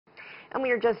And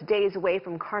we are just days away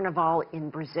from Carnival in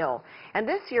Brazil. And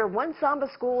this year, one samba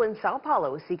school in Sao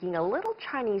Paulo is seeking a little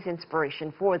Chinese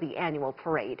inspiration for the annual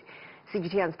parade.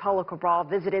 CGTN's Paulo Cabral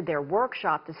visited their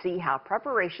workshop to see how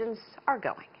preparations are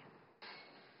going.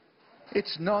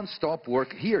 It's non-stop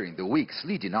work here in the weeks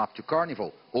leading up to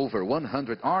Carnival. Over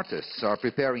 100 artists are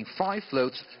preparing 5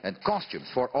 floats and costumes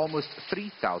for almost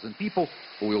 3,000 people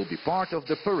who will be part of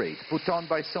the parade put on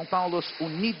by São Paulo's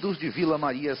Unidos de Vila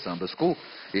Maria Samba School.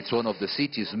 It's one of the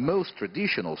city's most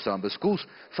traditional samba schools,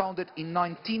 founded in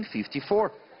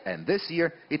 1954. And this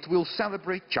year it will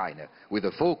celebrate China with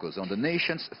a focus on the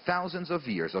nation's thousands of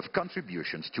years of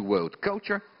contributions to world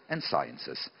culture and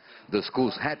sciences. The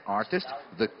school's head artist,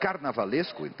 the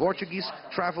Carnavalesco in Portuguese,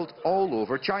 traveled all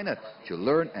over China to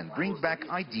learn and bring back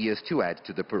ideas to add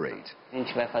to the parade.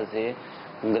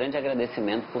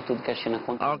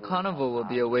 Our carnival will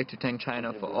be a way to thank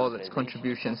China for all its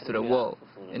contributions to the world,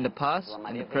 in the past,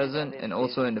 in the present, and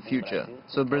also in the future.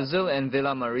 So Brazil and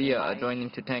Vila Maria are joining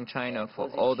to thank China for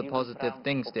all the positive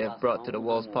things they have brought to the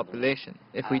world's population.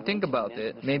 If we think about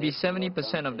it, maybe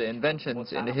 70% of the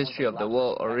inventions in the history of the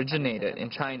world originated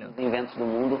in China.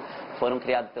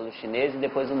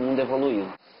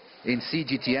 In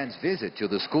CGTN's visit to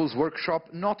the school's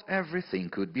workshop, not everything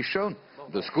could be shown.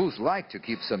 The schools like to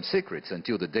keep some secrets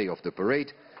until the day of the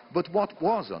parade, but what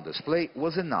was on display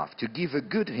was enough to give a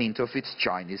good hint of its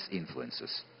Chinese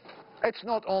influences. It's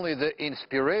not only the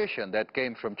inspiration that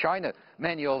came from China.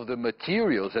 Many of the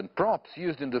materials and props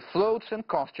used in the floats and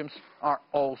costumes are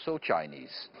also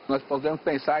Chinese.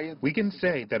 We can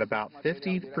say that about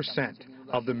 50%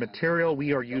 of the material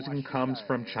we are using comes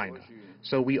from China.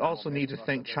 So we also need to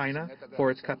thank China for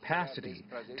its capacity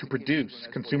to produce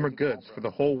consumer goods for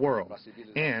the whole world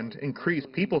and increase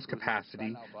people's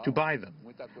capacity to buy them.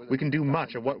 We can do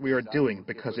much of what we are doing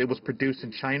because it was produced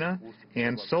in China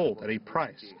and sold at a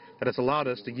price that has allowed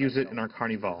us to use it in our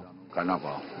Carnival.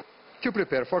 To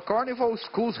prepare for Carnival,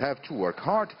 schools have to work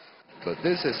hard. But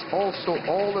this is also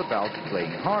all about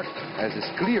playing hard, as is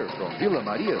clear from Vila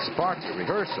Maria's party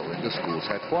rehearsal in the school's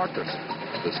headquarters.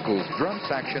 The school's drum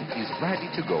section is ready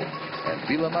to go, and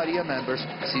Vila Maria members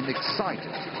seem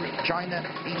excited to bring China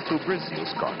into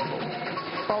Brazil's Carnival.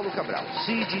 Paulo Cabral,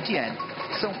 CGTN,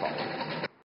 São Paulo.